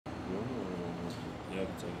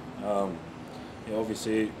Yeah,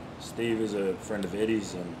 obviously Steve is a friend of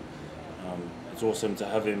Eddie's, and it's awesome to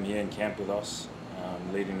have him here in camp with us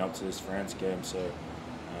leading up to this France game. So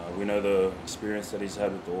we know the experience that he's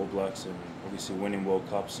had with the All Blacks and obviously winning World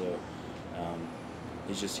Cup. So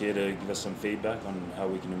he's just here to give us some feedback on how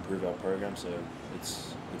we can improve our program. So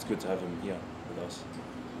it's good to have him here with us.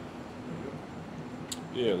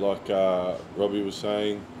 Yeah, like Robbie was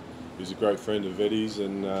saying, he's a great friend of Eddie's,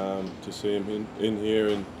 and to see him in here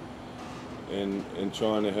and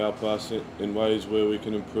trying to help us in ways where we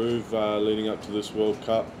can improve leading up to this World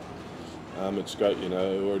Cup. It's great, you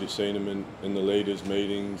know. We've already seen him in the leaders'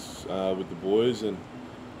 meetings with the boys, and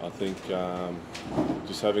I think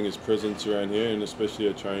just having his presence around here, and especially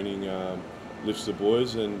at training, lifts the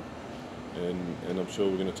boys, and I'm sure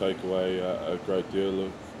we're going to take away a great deal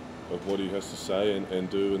of what he has to say and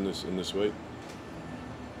do in this week.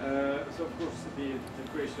 So of course the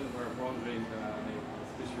question we're wondering,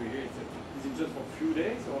 especially here, is it just for a few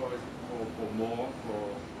days or is it for more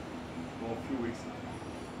few weeks?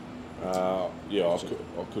 Yeah,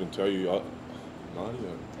 I couldn't tell you. No,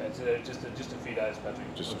 yeah, it's just a few days,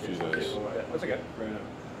 Patrick. Just a few days. Okay, yeah, that's okay. Fair enough.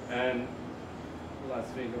 And last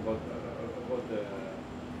thing about the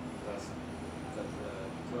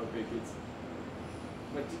topic, it's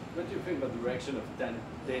what do you think about the reaction of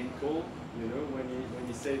Dan Cole? You know,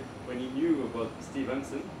 when he knew about Steve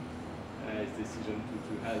Hansen, his decision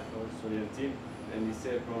to help the Australian team, and he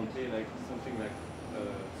said apparently like something like,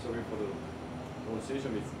 sorry for the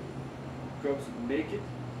pronunciation, it's gobsmack it.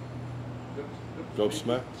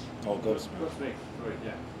 Gobsmack? Oh, gobsmack. Gobsmack, sorry,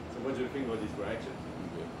 yeah. So what do you think about his reaction?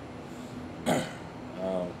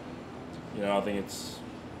 You know, I think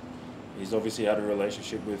he's obviously had a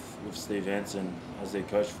relationship with Steve Hansen as their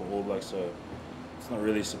coach for All Blacks, so it's not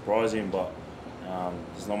really surprising, but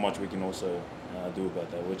there's not much we can also do about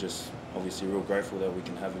that. We're just obviously real grateful that we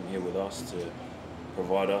can have him here with us to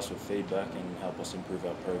provide us with feedback and help us improve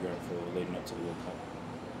our program for leading up to the World Cup.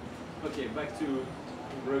 Okay, back to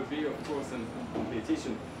rugby, of course, and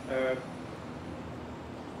competition. Are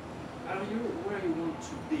you where you want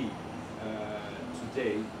to be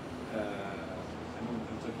today?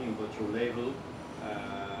 I'm talking about your level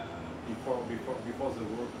before the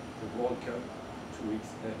World Cup, 2 weeks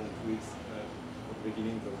for the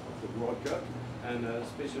beginning of the World Cup, and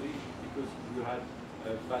especially because you had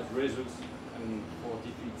bad results and 4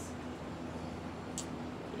 defeats.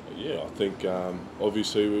 Yeah, I think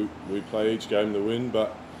obviously we play each game to win,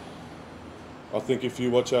 but I think if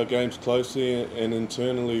you watch our games closely and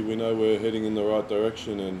internally, we know we're heading in the right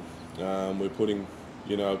direction, and we're putting,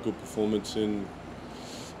 you know, a good performance in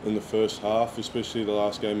the first half, especially the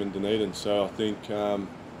last game in Dunedin. So I think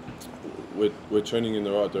we're trending in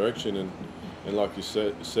the right direction, and like you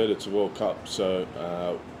said, it's a World Cup, so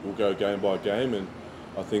we'll go game by game, and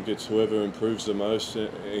I think it's whoever improves the most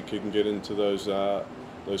and can get into those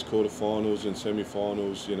quarterfinals and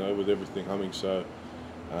semi-finals, you know, with everything humming. So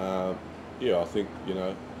yeah, I think, you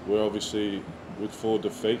know, we're obviously with 4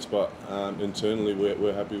 defeats, but internally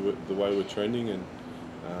we're happy with the way we're trending, and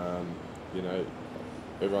you know,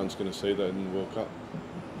 everyone's going to see that in the World Cup.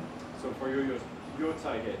 So for you, your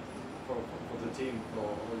target for the team,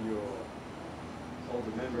 for all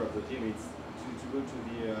the members of the team, it's to go to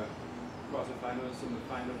the quarterfinals,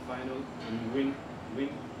 semi-final, final, and win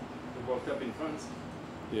the World Cup in France.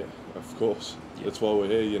 Yeah, of course. Yeah. That's why we're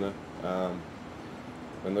here, you know,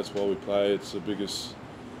 and that's why we play. It's the biggest,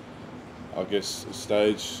 I guess,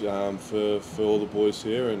 stage for all the boys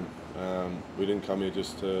here, and we didn't come here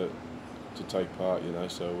just to take part, you know.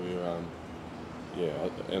 So we're yeah,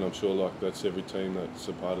 and I'm sure like that's every team that's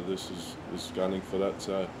a part of this is gunning for that.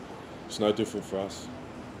 So it's no different for us.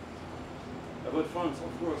 About France,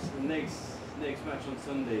 of course, the next match on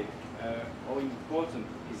Sunday. How important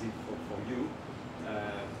is it for you?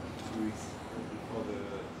 2 weeks before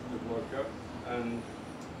the World Cup, and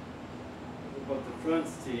about the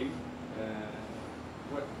France team,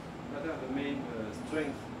 what are the main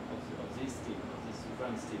strengths of this team, of this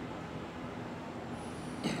France team?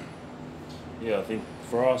 Yeah, I think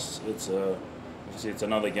for us, it's obviously it's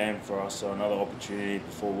another game for us, so another opportunity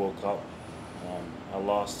before World Cup. Our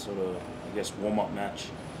last sort of, I guess, warm-up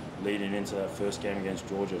match leading into that first game against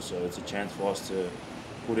Georgia, so it's a chance for us to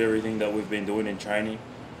put everything that we've been doing in training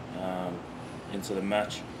into the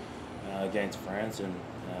match against France, and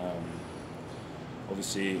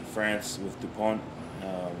obviously France with Dupont,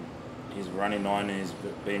 he's running 9 and he's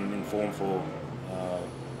been in form for a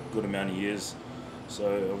good amount of years,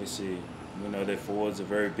 so obviously we know their forwards are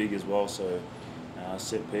very big as well, so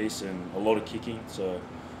set piece and a lot of kicking, so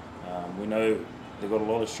we know they've got a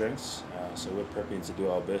lot of strengths, so we're prepping to do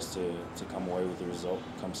our best to come away with the result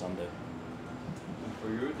come Sunday. And for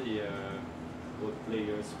you, both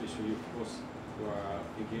players, especially of course, who are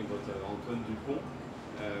thinking about Antoine Dupont,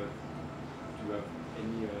 do you have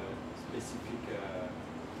any specific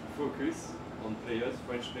focus on players,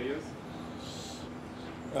 French players?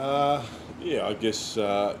 Yeah, I guess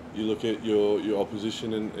you look at your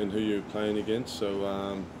opposition and who you're playing against.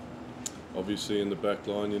 So obviously in the back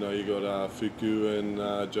line, you got Fuku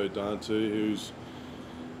and Joe Dante, who's,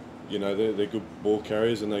 they're good ball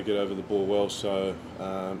carriers and they get over the ball well. So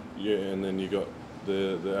yeah, and then you got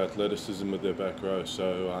the athleticism with their back row.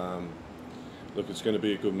 So look, it's going to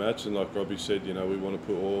be a good match, and like Robbie said, we want to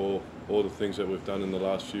put all the things that we've done in the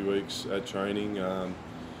last few weeks at training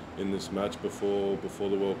in this match before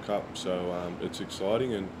the World Cup. So it's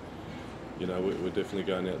exciting, and we're definitely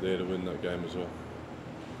going out there to win that game as well.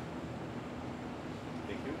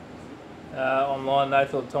 Thank you. Online,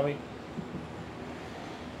 Nathan, Tommy.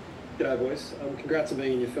 G'day boys, congrats on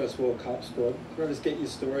being in your first World Cup squad. Can I just get your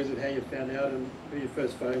stories of how you found out and who your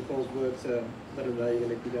first phone calls were to let them know you're going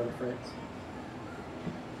to be going to France?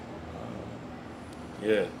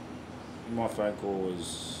 Yeah, my phone call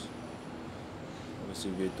was obviously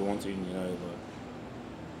a bit daunting, like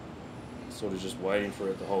sort of just waiting for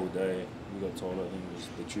it the whole day. We got told, I think it was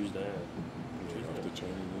the Tuesday. After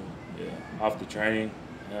training, Yeah, after training.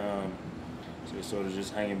 So we're sort of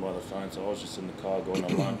just hanging by the phone. So I was just in the car going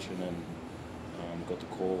to lunch, and then got the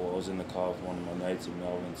call. I was in the car with one of my mates in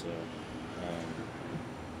Melbourne, so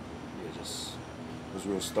yeah, just was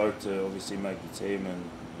real stoked to obviously make the team and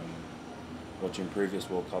watching previous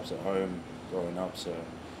World Cups at home growing up. So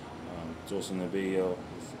it's awesome to be here,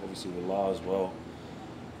 obviously with La as well.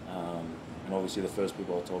 And obviously the first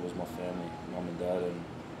people I told was my family, mum and dad, and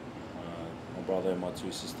my brother and my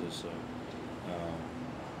two sisters. So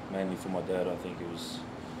mainly for my dad, I think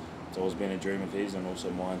it's always been a dream of his and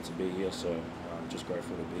also mine to be here. So I'm just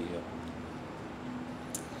grateful to be here.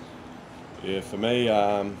 Yeah, for me,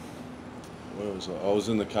 where was I? I was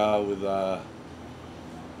in the car with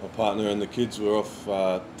my partner and the kids were off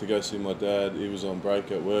to go see my dad. He was on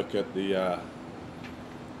break at work at the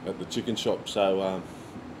chicken shop, so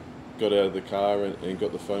got out of the car and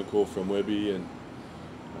got the phone call from Webby, and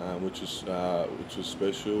which was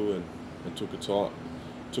special, and took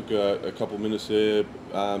a couple minutes there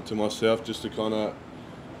to myself just to kind of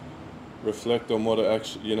reflect on what it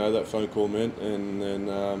actually, that phone call meant, and then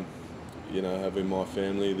having my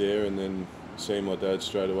family there and then seeing my dad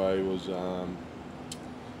straight away was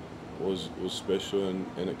special, and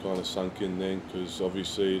it kind of sunk in then, because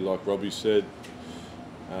obviously, like Robbie said,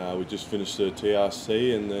 we just finished the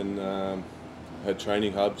TRC and then had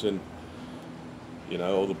training hubs, and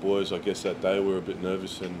all the boys, I guess that day were a bit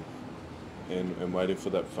nervous and waiting for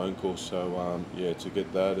that phone call. So yeah, to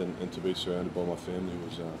get that and to be surrounded by my family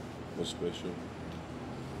was special.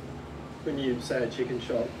 When you say a chicken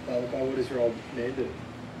shop, what does your old man do?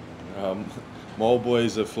 My old boy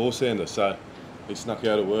is a floor sander, so he snuck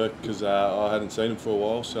out of work because I hadn't seen him for a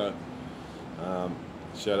while. So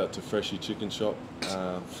shout out to Freshy Chicken Shop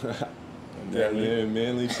down there in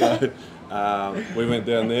Manly. So we went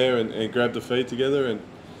down there and grabbed a feed together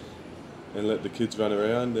and let the kids run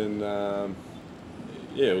around, and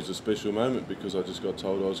yeah, it was a special moment because I just got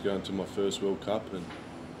told I was going to my first World Cup, and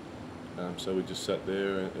so we just sat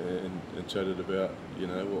there and chatted about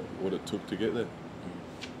what it took to get there.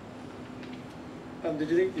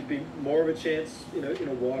 Did you think there'd be more of a chance, in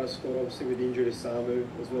a wider squad, obviously with the injury to Samu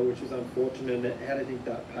as well, which is unfortunate, and how do you think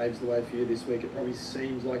that paves the way for you this week? It probably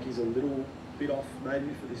seems like he's a little bit off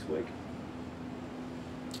maybe for this week.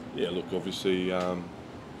 Yeah, look, obviously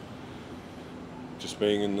just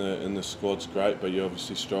being in the squad's great, but you're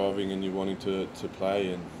obviously striving and you're wanting to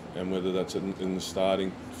play, and whether that's in the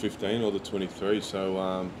starting 15 or the 23.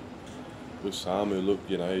 So with Samu, look,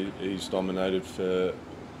 he's dominated for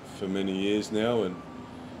many years now, and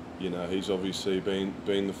he's obviously been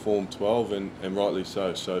the form 12, and rightly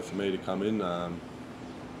so. So for me to come in,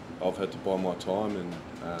 I've had to buy my time, and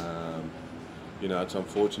it's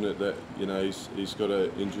unfortunate that he's got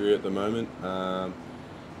an injury at the moment,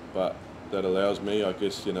 but that allows me, I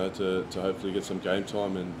guess, to hopefully get some game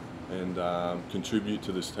time and contribute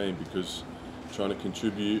to this team, because trying to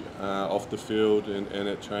contribute off the field and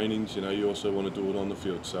at trainings, you also want to do it on the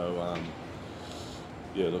field. So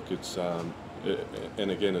yeah, look, it's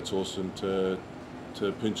and again, it's awesome to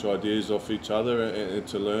pinch ideas off each other and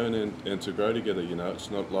to learn and to grow together.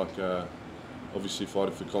 It's not like obviously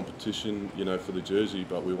fighting for competition, for the jersey,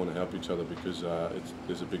 but we want to help each other because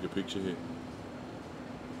there's a bigger picture here.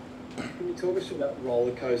 Can you talk us through that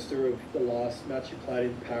roller coaster of the last match you played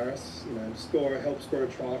in Paris? You know, help score a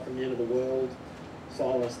try from the end of the world,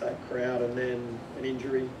 silence that crowd, and then an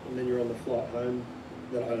injury, and then you're on the flight home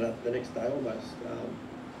the next day almost.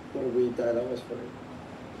 What a weird day that was for you.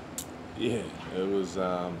 Yeah, it was.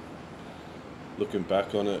 Looking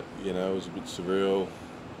back on it, you know, it was a bit surreal.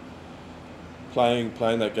 Playing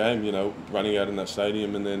that game, you know, running out in that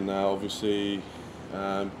stadium, and then obviously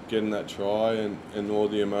getting that try, and all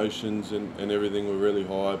the emotions and everything were really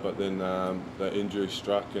high. But then that injury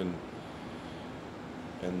struck, and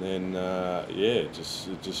then yeah, it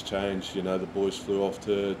just changed. You know, the boys flew off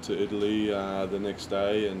to Italy the next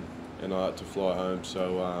day, and I had to fly home.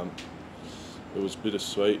 So it was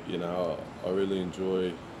bittersweet. You know, I really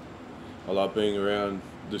enjoy. I love being around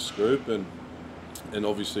this group and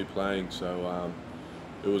obviously playing. So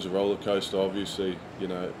it was a roller coaster. Obviously, you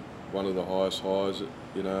know, one of the highest highs,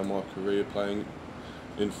 you know, in my career, playing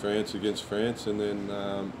in France against France, and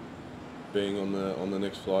then being on the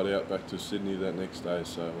next flight out back to Sydney that next day.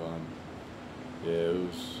 So yeah, it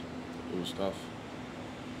was tough.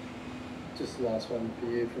 Just the last one for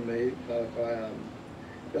you from me, Lalakai.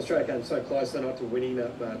 The Australia came so close not to winning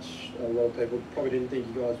that match. A lot of people probably didn't think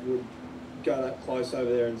you guys would go that close over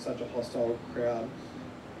there in such a hostile crowd.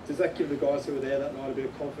 Does that give the guys who were there that night a bit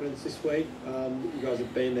of confidence this week? You guys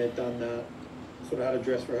have been there, done that, sort of had a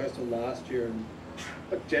dress rehearsal last year, and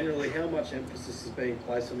but generally, how much emphasis is being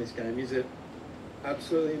placed on this game? Is it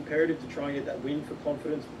absolutely imperative to try and get that win for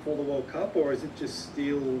confidence before the World Cup, or is it just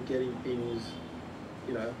still getting things,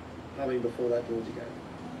 you know, humming before that Georgia game?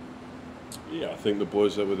 Yeah, I think the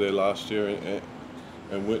boys that were there last year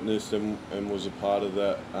and witnessed and was a part of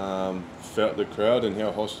that felt the crowd and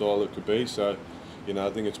how hostile it could be. So, you know, I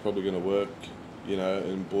think it's probably going to work, you know,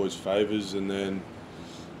 in boys' favours. And then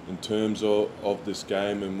in terms of this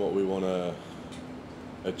game and what we want to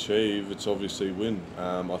achieve, it's obviously win.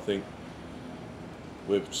 I think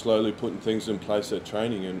we're slowly putting things in place at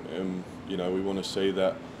training, and you know, we want to see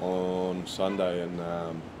that on Sunday.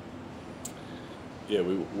 And yeah,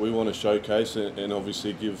 we want to showcase and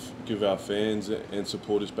obviously give our fans and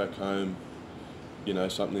supporters back home, you know,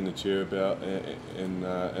 something to cheer about and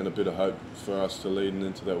a bit of hope for us to leading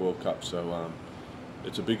into that World Cup. So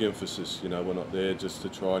it's a big emphasis. You know, we're not there just to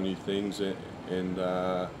try new things and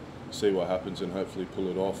see what happens and hopefully pull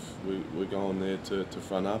it off. We're going there to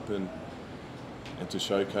front up and to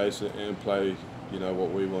showcase it and play, you know,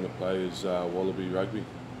 what we want to play is Wallaby rugby.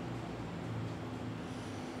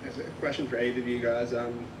 As a question for either of you guys,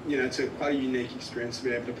 you know, it's quite a unique experience to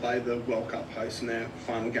be able to play the World Cup host in their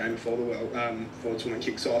final game before the tournament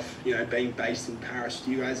kicks off. You know, being based in Paris,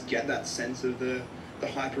 do you guys get that sense of the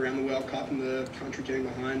hype around the World Cup and the country getting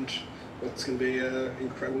behind what's going to be an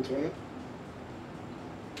incredible tournament?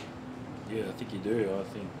 Yeah, I think you do. I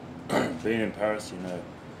think being in Paris, you know,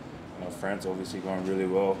 France obviously going really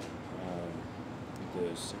well.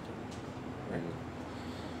 The second ring.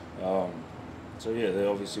 So yeah, they're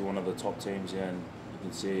obviously one of the top teams here, and you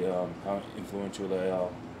can see how influential they are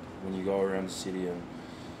when you go around the city, and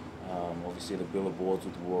obviously the billboards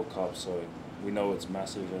with the World Cup. So we know it's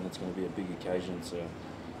massive and it's going to be a big occasion. So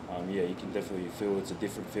yeah, you can definitely feel it's a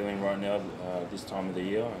different feeling right now this time of the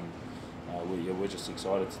year, and we're just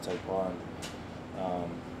excited to take part and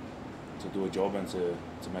to do a job and to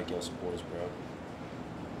make our supporters proud.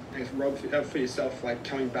 I guess, Rob, for yourself, like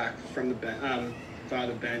coming back from the via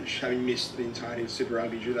the bench, having missed the entirety of Super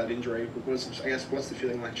Rugby due to that injury, what's the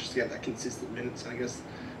feeling like just to get that consistent minutes? And I guess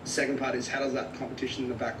the second part is, how does that competition in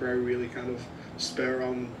the back row really kind of spur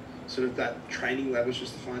on sort of that training levels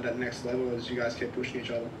just to find that next level as you guys keep pushing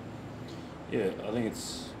each other? Yeah, I think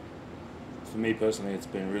for me personally, it's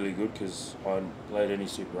been really good because I hadn't played any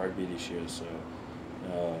Super Rugby this year, so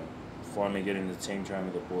finally getting the team train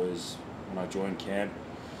with the boys when I joined camp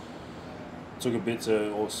took a bit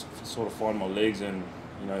to sort of find my legs and,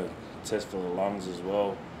 you know, test for the lungs as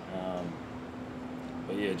well.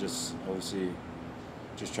 But yeah, just obviously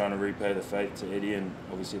just trying to repay the faith to Eddie and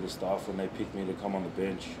obviously the staff when they picked me to come on the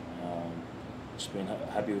bench. Just been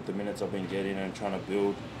happy with the minutes I've been getting and trying to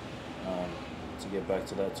build to get back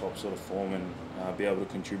to that top sort of form and be able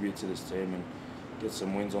to contribute to this team and get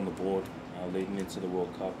some wins on the board leading into the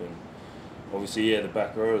World Cup. And obviously, yeah, the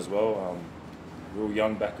back row as well. Real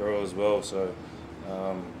young back row as well, so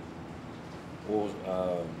all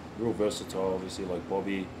real versatile, obviously, like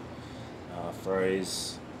Bobby,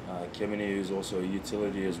 Fraze, Kemeny, who's also a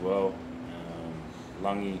utility as well,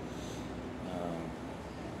 Lungy,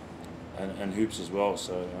 and Hoops as well.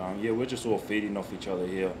 So yeah, we're just all feeding off each other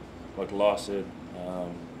here. Like Lars said,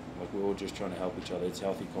 like we're all just trying to help each other. It's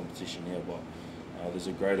healthy competition here, but there's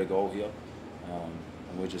a greater goal here.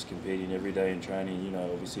 we're just competing every day in training, you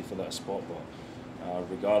know, obviously for that spot. But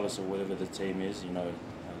regardless of whatever the team is, you know,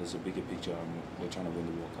 there's a bigger picture, and we're trying to win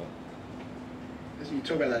the World Cup. As you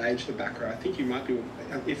talk about that age of the back row, I think you might be,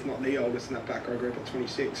 if not the oldest in that back row group at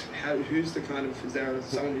 26. Who's the kind of, is there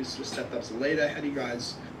someone who's just stepped up as a leader? What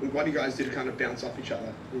do you guys do to kind of bounce off each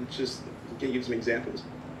other? And just, can you give some examples?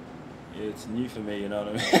 Yeah, it's new for me, you know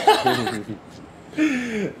what I mean?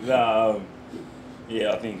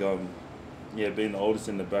 Yeah, I think being the oldest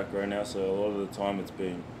in the back row now, so a lot of the time it's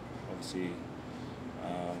been obviously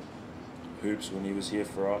Hoops when he was here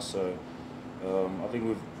for us. So I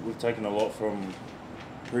think we've taken a lot from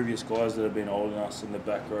previous guys that have been older than us in the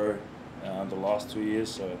back row the last 2 years.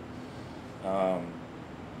 So I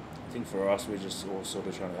think for us, we're just all sort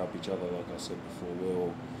of trying to help each other. Like I said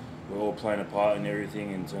before, we're all playing a part in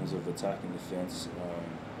everything in terms of attack and defence.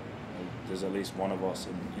 There's at least one of us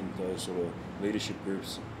in those sort of leadership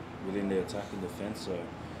groups within the attack and defence. So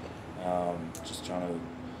just trying to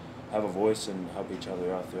have a voice and help each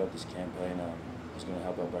other out throughout this campaign is going to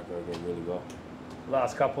help our back row go really well.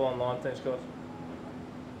 Last couple online, thanks guys.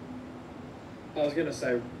 I was going to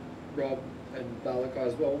say, Rob and Lalakai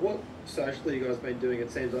as well, what socially you guys been doing? It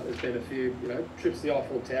seems like there's been a few, you know, trips to the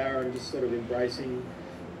Eiffel Tower and just sort of embracing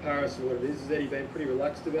Paris and what it is. Has Eddie been pretty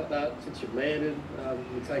relaxed about that since you've landed? Can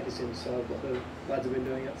you take us inside what the lads have been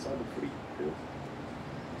doing outside the footy field?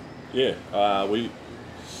 Yeah,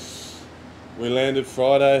 we landed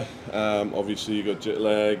Friday. Obviously, you got jet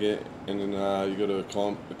lag, and then you got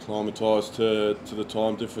to acclimatise to the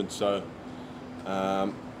time difference. So,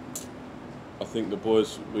 I think the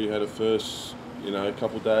boys, we had a first, you know, a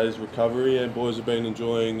couple of days recovery, and boys have been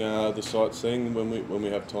enjoying the sightseeing when we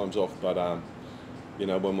have times off. But you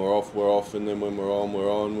know, when we're off, and then when we're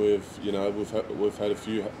on. We've had a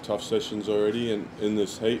few tough sessions already, and in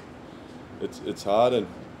this heat, it's hard, and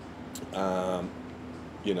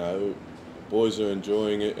you know, boys are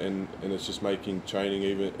enjoying it, and it's just making training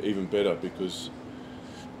even better, because,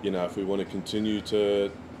 you know, if we want to continue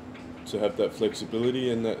to have that flexibility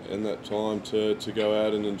and that time to go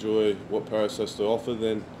out and enjoy what Paris has to offer,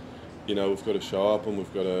 then, you know, we've got to show up, and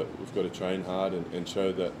we've got to train hard and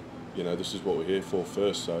show that, you know, this is what we're here for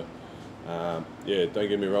first. So yeah, don't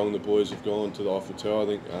get me wrong, the boys have gone to the Eiffel Tower. I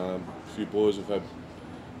think a few boys have had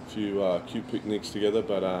a few cute picnics together,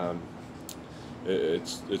 but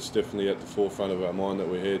it's definitely at the forefront of our mind that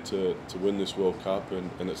we're here to win this World Cup,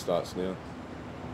 and it starts now.